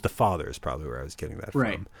God. God is the father is probably where I was getting that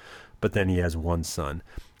from. But then he has one son.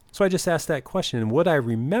 So I just asked that question, and what I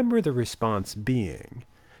remember the response being,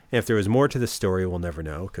 and if there was more to the story, we'll never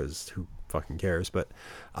know, because who fucking cares, but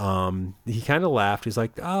he kind of laughed. He's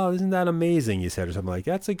like, oh, isn't that amazing, he said, or something like,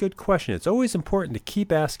 that's a good question. It's always important to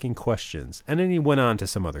keep asking questions. And then he went on to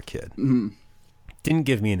some other kid. Mm-hmm. Didn't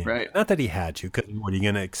give me an answer. Right. Not that he had to, because what are you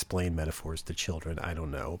going to explain metaphors to children? I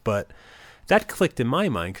don't know. But that clicked in my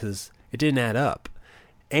mind because it didn't add up,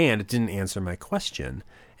 and it didn't answer my question.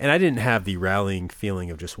 And I didn't have the rallying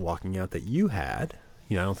feeling of just walking out that you had.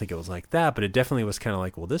 I don't think it was like that, but it definitely was kind of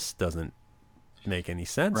like, well, this doesn't make any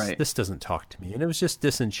sense. Right. This doesn't talk to me. And it was just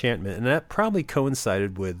disenchantment. And that probably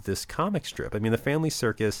coincided with this comic strip. I mean, the Family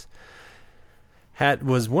Circus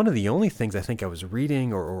was one of the only things I think I was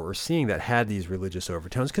reading or seeing that had these religious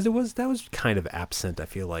overtones, because that was kind of absent, I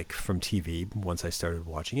feel like, from TV once I started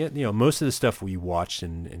watching it. Most of the stuff we watched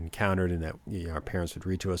and encountered and that our parents would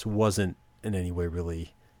read to us wasn't in any way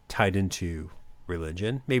really tied into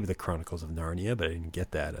religion. Maybe the Chronicles of Narnia, but I didn't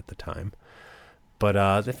get that at the time.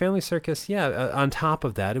 But the Family Circus, on top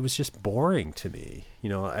of that, it was just boring to me.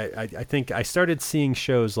 I think I started seeing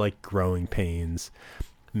shows like Growing Pains,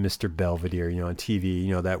 Mr. Belvedere, on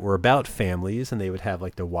TV, that were about families, and they would have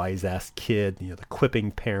like the wise-ass kid, the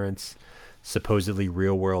quipping parents, supposedly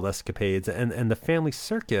real-world escapades, and the Family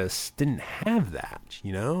Circus didn't have that,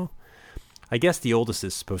 I guess the oldest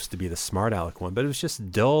is supposed to be the smart aleck one, but it was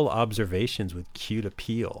just dull observations with cute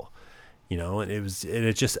appeal.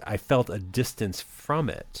 And I felt a distance from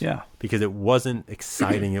it. Yeah. Because it wasn't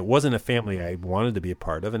exciting. It wasn't a family I wanted to be a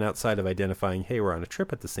part of. And outside of identifying, hey, we're on a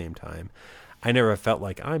trip at the same time, I never felt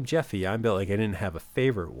like I'm Jeffy. I felt like I didn't have a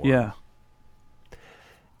favorite one. Yeah.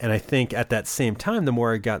 And I think at that same time, the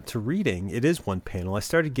more I got to reading, it is one panel. I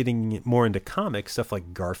started getting more into comics, stuff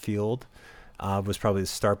like Garfield was probably the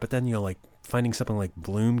start. But then, like finding something like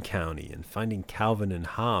Bloom County and finding Calvin and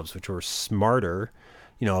Hobbes, which were smarter,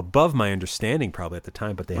 above my understanding probably at the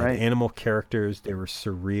time, but they had animal characters. They were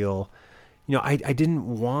surreal. I didn't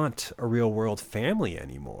want a real world family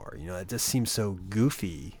anymore. It just seems so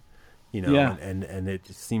goofy, and it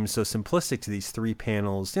just seems so simplistic to these 3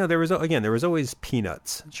 panels. There was always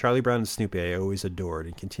Peanuts, Charlie Brown and Snoopy. I always adored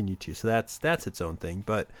and continue to. So that's its own thing.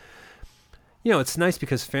 But, it's nice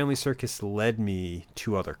because Family Circus led me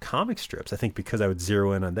to other comic strips. I think because I would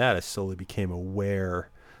zero in on that, I slowly became aware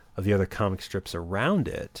of the other comic strips around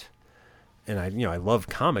it. And I love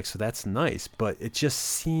comics, so that's nice, but it just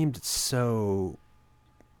seemed it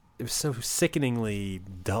was so sickeningly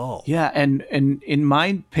dull. Yeah. And in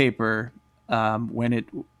my paper, when it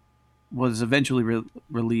was eventually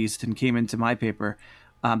released and came into my paper,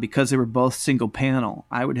 because they were both single panel,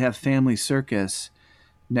 I would have Family Circus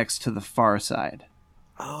next to The Far Side.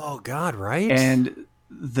 Oh God. Right. And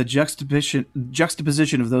the juxtaposition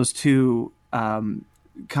of those two,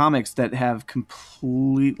 comics that have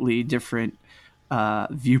completely different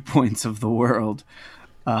viewpoints of the world.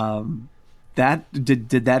 That did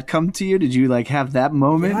that come to you? Did you have that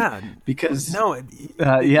moment? Yeah, because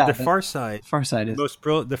the Far Side is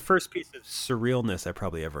the first piece of surrealness I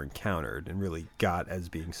probably ever encountered and really got as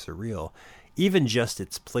being surreal. Even just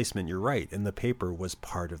its placement, you're right, in the paper was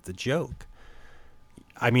part of the joke.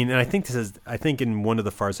 I mean, and I think in one of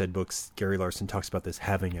the Far Side books, Gary Larson talks about this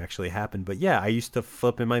having actually happened. But yeah, I used to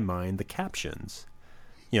flip in my mind the captions,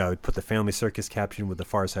 I would put the Family Circus caption with the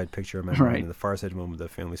Far Side picture in my Right. mind, and the Far Side one with the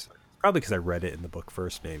Family Circus. Probably because I read it in the book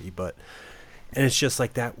first, maybe. And it's just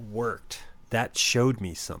like that worked. That showed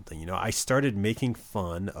me something. I started making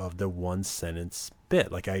fun of the one sentence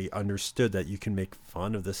bit. Like, I understood that you can make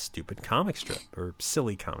fun of this stupid comic strip, or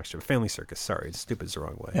silly comic strip. Family Circus, sorry. Stupid's the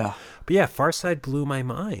wrong way. Yeah. But yeah, Far Side blew my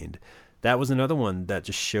mind. That was another one that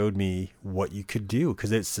just showed me what you could do.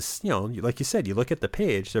 Because it's just, like you said, you look at the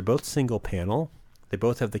page, they're both single panel. They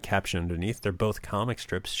both have the caption underneath. They're both comic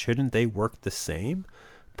strips. Shouldn't they work the same?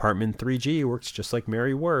 Apartment 3G works just like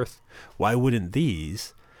Mary Worth. Why wouldn't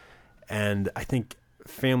these? And I think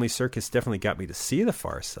Family Circus definitely got me to see the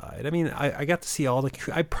Far Side. I mean, I got to see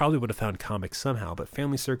I probably would have found comics somehow, but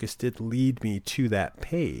Family Circus did lead me to that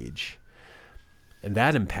page. And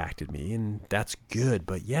that impacted me, and that's good.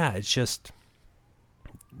 But yeah, it's just,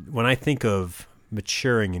 when I think of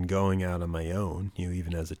maturing and going out on my own,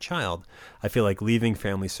 even as a child, I feel like leaving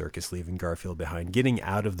Family Circus, leaving Garfield behind, getting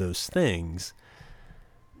out of those things.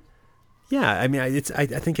 Yeah, I mean, I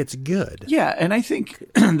think it's good. Yeah, and I think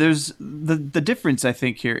there's the difference. I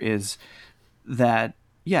think here is that,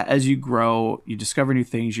 yeah, as you grow, you discover new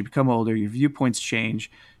things, you become older, your viewpoints change.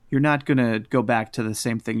 You're not going to go back to the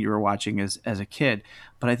same thing you were watching as a kid.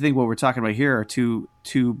 But I think what we're talking about here are two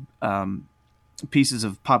pieces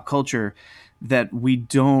of pop culture that we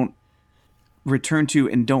don't return to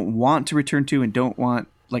and don't want to return to, and don't want,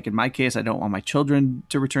 like in my case, I don't want my children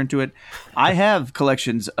to return to it. I have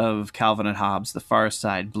collections of Calvin and Hobbes, The Far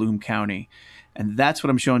Side, Bloom County, and that's what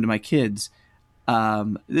I'm showing to my kids.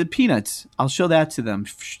 The Peanuts, I'll show that to them.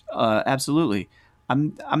 Absolutely.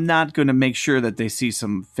 I'm not going to make sure that they see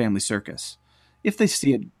some Family Circus. If they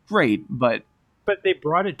see it, great, but they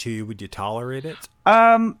brought it to you. Would you tolerate it?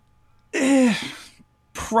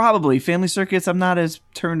 Probably. Family Circus, I'm not as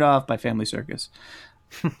turned off by Family Circus.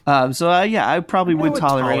 Yeah, I probably would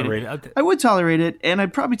tolerate it. I would tolerate it, and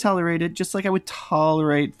I'd probably tolerate it just like I would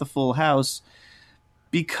tolerate the Full House,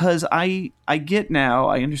 because I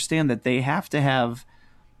understand that they have to have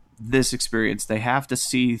this experience. They have to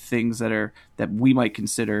see things that we might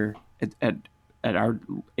consider at our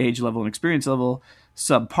age level and experience level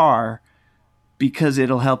subpar, because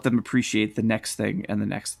it'll help them appreciate the next thing and the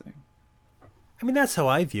next thing. I mean, that's how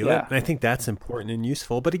I view Yeah. it, and I think that's important and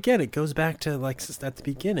useful. But again, it goes back to, like, at the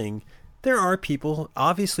beginning, there are people,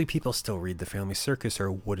 obviously people still read the Family Circus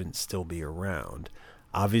or wouldn't still be around.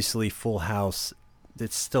 Obviously, Full House,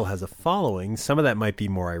 it still has a following. Some of that might be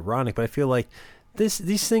more ironic, but I feel like these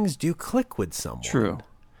things do click with someone. True.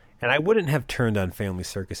 And I wouldn't have turned on Family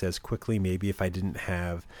Circus as quickly maybe if I didn't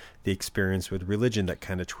have the experience with religion that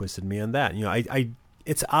kind of twisted me on that.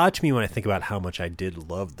 It's odd to me when I think about how much I did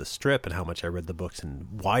love the strip and how much I read the books and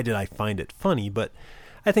why did I find it funny. But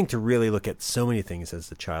I think to really look at so many things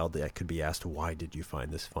as a child, that could be asked, why did you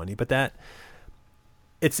find this funny? But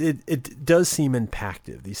it does seem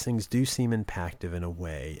impactful. These things do seem impactful in a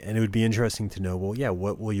way. And it would be interesting to know, well, yeah,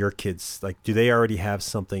 what will your kids like? Do they already have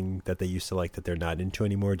something that they used to like that they're not into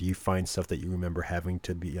anymore? Do you find stuff that you remember having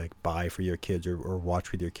to be like buy for your kids or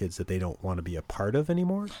watch with your kids that they don't want to be a part of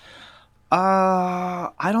anymore?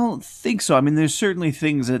 I don't think so. I mean, there's certainly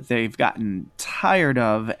things that they've gotten tired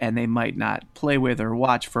of and they might not play with or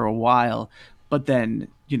watch for a while, but then,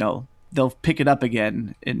 they'll pick it up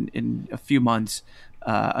again in a few months,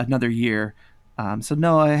 another year. So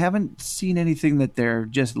no, I haven't seen anything that they're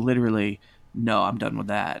just literally, no, I'm done with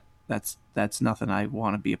that. That's nothing I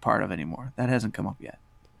want to be a part of anymore. That hasn't come up yet.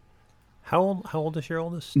 How old is your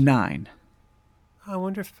oldest? 9. I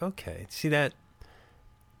wonder if, okay. See that?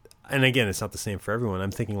 And again, it's not the same for everyone.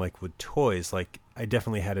 I'm thinking like with toys, like I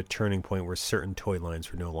definitely had a turning point where certain toy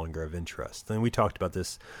lines were no longer of interest. And we talked about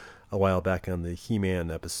this a while back on the He-Man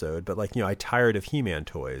episode, but like, I tired of He-Man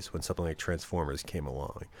toys when something like Transformers came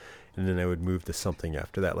along. And then I would move to something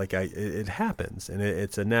after that. Like it happens, and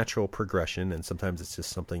it's a natural progression, and sometimes it's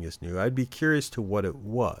just something is new. I'd be curious to what it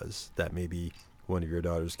was that maybe one of your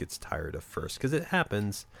daughters gets tired of first, because it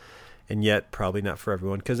happens. And yet probably not for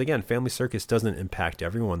everyone. Because again, Family Circus doesn't impact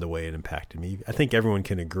everyone the way it impacted me. I think everyone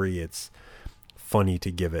can agree it's funny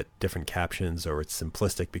to give it different captions, or it's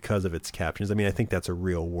simplistic because of its captions. I mean, I think that's a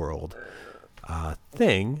real world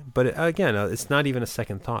thing. But again, it's not even a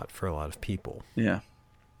second thought for a lot of people. Yeah.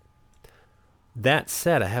 That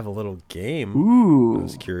said, I have a little game. Ooh. I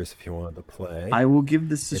was curious if you wanted to play. I will give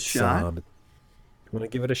this a shot. You want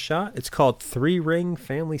to give it a shot? It's called 3-Ring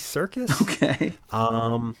Family Circus. Okay.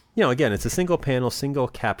 Again, it's a single panel, single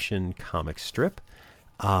caption comic strip.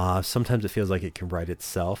 Sometimes it feels like it can write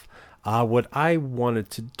itself. What I wanted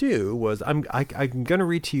to do was I'm going to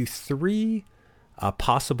read to you 3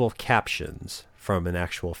 possible captions from an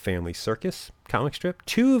actual Family Circus comic strip.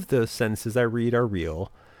 2 of the sentences I read are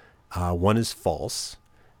real. One is false.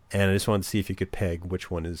 And I just wanted to see if you could peg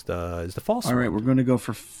which one is the false one. All right, we're going to go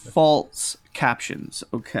for false captions.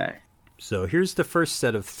 Okay. So here's the first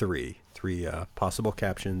set of three possible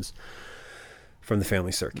captions from the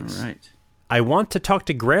Family Circus. All right. I want to talk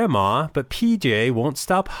to Grandma, but PJ won't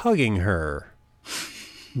stop hugging her.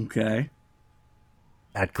 Okay.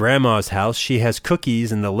 At Grandma's house, she has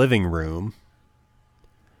cookies in the living room.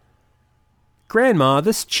 Grandma,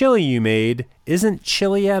 this chili you made isn't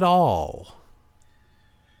chili at all.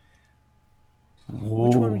 Whoa.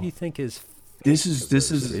 Which one do you think is? This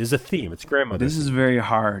is a theme. It's grandmother. This is very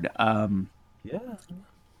hard. Yeah.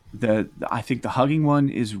 I think the hugging one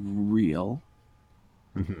is real.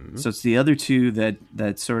 Mm-hmm. So it's the other 2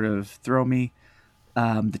 that sort of throw me.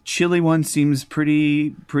 The chili one seems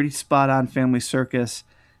pretty spot on. Family Circus.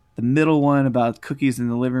 The middle one about cookies in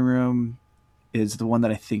the living room is the one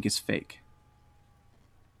that I think is fake.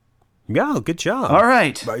 Yeah, good job. All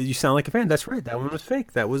right. You sound like a fan. That's right. That one was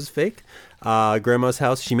fake. That was fake. Grandma's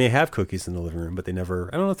house, she may have cookies in the living room, but I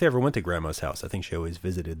don't know if they ever went to Grandma's house. I think she always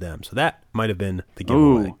visited them. So that might have been the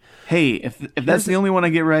giveaway. Ooh. Hey, if that's the only one I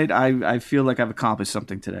get right, I feel like I've accomplished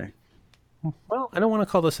something today. Well, I don't want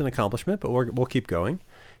to call this an accomplishment, but we'll keep going.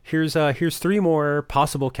 Here's 3 more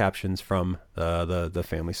possible captions from the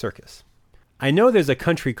Family Circus. I know there's a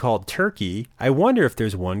country called Turkey. I wonder if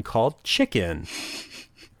there's one called Chicken.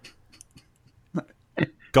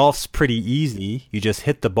 Golf's pretty easy. You just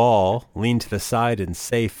hit the ball, lean to the side, and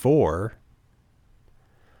say 4.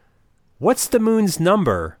 What's the moon's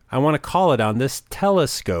number? I want to call it on this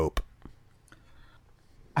telescope.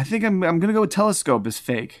 I think I'm going to go with telescope is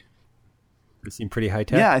fake. It seemed pretty high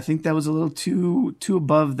tech. Yeah, I think that was a little too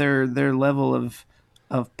above their level of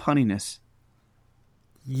punniness.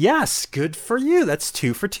 Yes, good for you. That's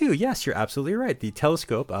 2 for 2. Yes, you're absolutely right. The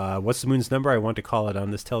telescope, what's the moon's number? I want to call it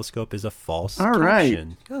on this telescope is a false All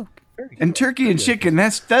caption. Right. Oh, very good. And turkey and chicken,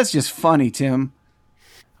 that's just funny, Tim.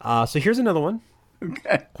 So here's another one.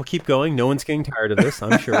 Okay. We'll keep going. No one's getting tired of this,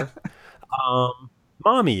 I'm sure.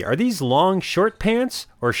 Mommy, are these long short pants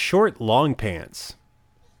or short long pants?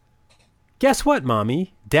 Guess what,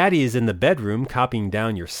 Mommy? Daddy is in the bedroom copying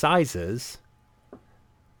down your sizes.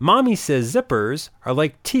 Mommy says zippers are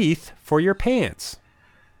like teeth for your pants.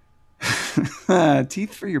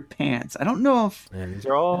 Teeth for your pants. I don't know if... And these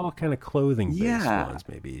are all kind of clothing-based Yeah. ones,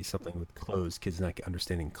 maybe. Something with clothes. Kids not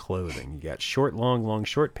understanding clothing. You got short, long,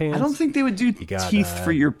 short pants. I don't think they would do got, teeth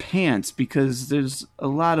for your pants because there's a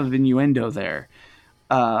lot of innuendo there.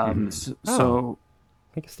 So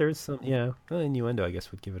I guess there's some, yeah. Well, innuendo, I guess,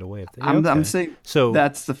 would give it away. I'm saying so,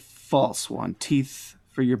 that's the false one. Teeth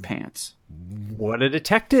for your pants. What a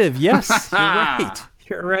detective. Yes, you're right.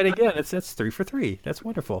 You're right again. That's 3 for 3. That's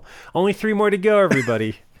wonderful. Only 3 more to go,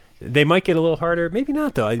 everybody. They might get a little harder. Maybe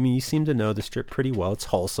not, though. I mean, you seem to know the strip pretty well. It's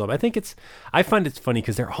wholesome. I find it's funny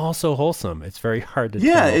because they're all so wholesome. It's very hard to tell.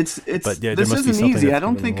 Yeah, it's but, this isn't easy. I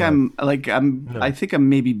don't think I think I'm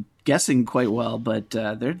maybe guessing quite well, but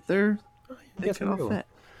they can all fit.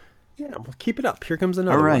 Yeah, well, keep it up. Here comes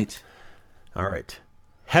another All right. one. All right.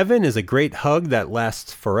 Heaven is a great hug that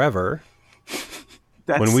lasts forever.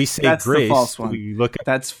 When we say that's grace, the false one. we look at...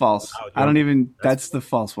 That's false. I don't even... That's the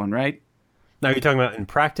false one, right? Now, you're talking about in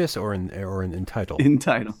practice or in title? In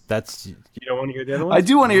title. You don't want to hear the other ones? I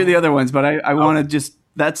do want to hear the other ones, but I want to just...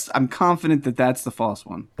 I'm confident that that's the false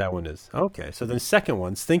one. That one is. Okay, so the second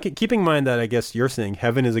one's keeping in mind that I guess you're saying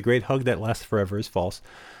heaven is a great hug that lasts forever is false.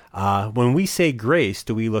 When we say grace,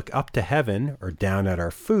 do we look up to heaven or down at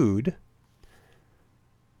our food?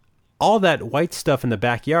 All that white stuff in the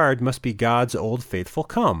backyard must be God's old faithful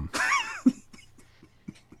cum.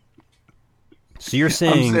 So you're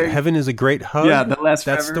saying heaven is a great hug? Yeah, that lasts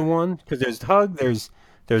forever. That's the one? Because there's hug, there's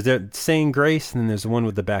that saying grace, and then there's the one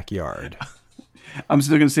with the backyard. I'm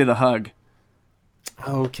still going to say the hug.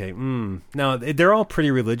 Okay. Now, they're all pretty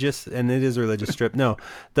religious, and it is a religious strip. No,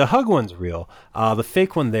 the hug one's real. The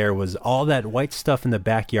fake one there was all that white stuff in the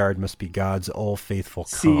backyard must be God's old faithful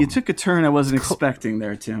cum. See, you took a turn I wasn't expecting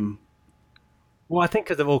there, Tim. Well, I think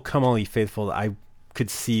because of "Oh, come all ye faithful," I could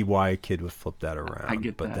see why a kid would flip that around. I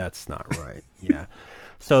get but that. That's not right. Yeah.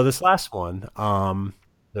 So this last one, so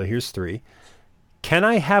here's 3. Can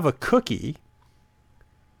I have a cookie?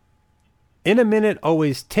 In a minute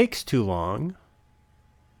always takes too long.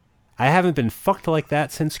 I haven't been fucked like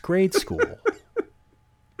that since grade school.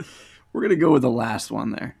 We're going to go with the last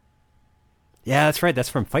one there. Yeah, that's right. That's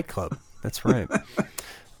from Fight Club. That's right.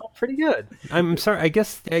 Pretty good. I'm sorry. I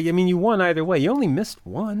guess, I mean, you won either way. You only missed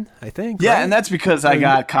one, I think. Yeah, right? and that's because I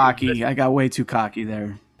got cocky. I got way too cocky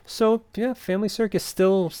there. So yeah, Family Circus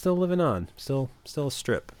still living on, still a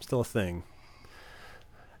strip, still a thing.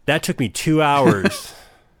 That took me 2 hours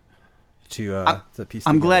to piece.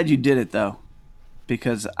 I'm together. glad you did it though,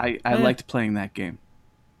 because I liked playing that game.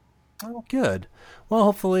 Oh, good. Well,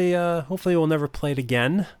 hopefully we'll never play it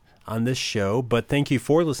again on this show, but thank you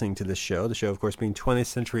for listening to this show. The show, of course, being 20th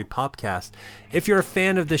Century Popcast. If you're a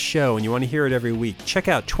fan of this show and you want to hear it every week, check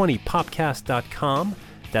out 20popcast.com.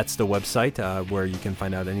 That's the website where you can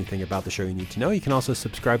find out anything about the show you need to know. You can also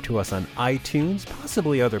subscribe to us on iTunes,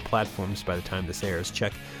 possibly other platforms by the time this airs.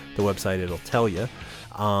 Check the website, it'll tell you.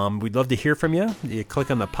 We'd love to hear from you. You click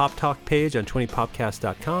on the Pop Talk page on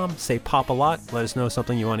 20popcast.com. Say pop a lot. Let us know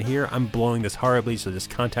something you want to hear. I'm blowing this horribly, so just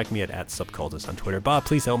contact me at @subcultist on Twitter. Bob,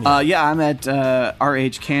 please help me. Yeah, I'm at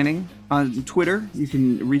RH Canning on Twitter. You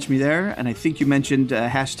can reach me there. And I think you mentioned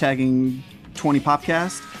hashtagging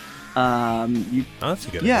 20popcast. That's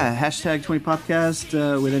a good idea. Yeah, hashtag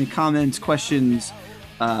 20popcast with any comments, questions,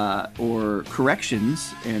 or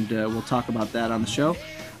corrections, and we'll talk about that on the show.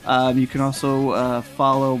 You can also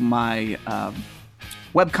follow my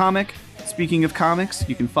webcomic. Speaking of comics,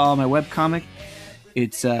 you can follow my webcomic.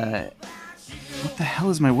 It's what the hell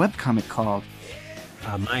is my webcomic called?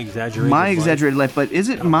 My Exaggerated Life. But is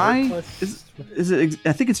it my? Is it?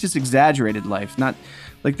 I think it's just Exaggerated Life, not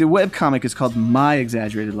like the webcomic is called My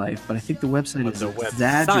Exaggerated Life, but I think the website is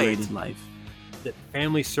Exaggerated Life. Is it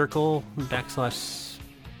Family Circle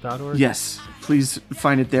 /.org? Yes, please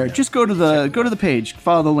find it there. Yeah. Just go to the page,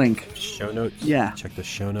 follow the link. Show notes. Yeah, check the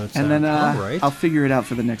show notes. And then I'll figure it out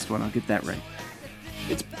for the next one. I'll get that right.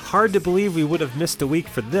 It's hard to believe we would have missed a week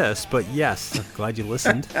for this, but yes, I'm glad you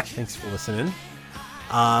listened. Thanks for listening.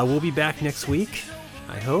 We'll be back next week,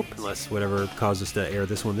 I hope, unless whatever caused us to air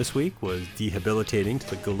this one this week was debilitating to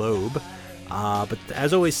the globe. But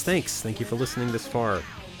as always, thanks. Thank you for listening this far.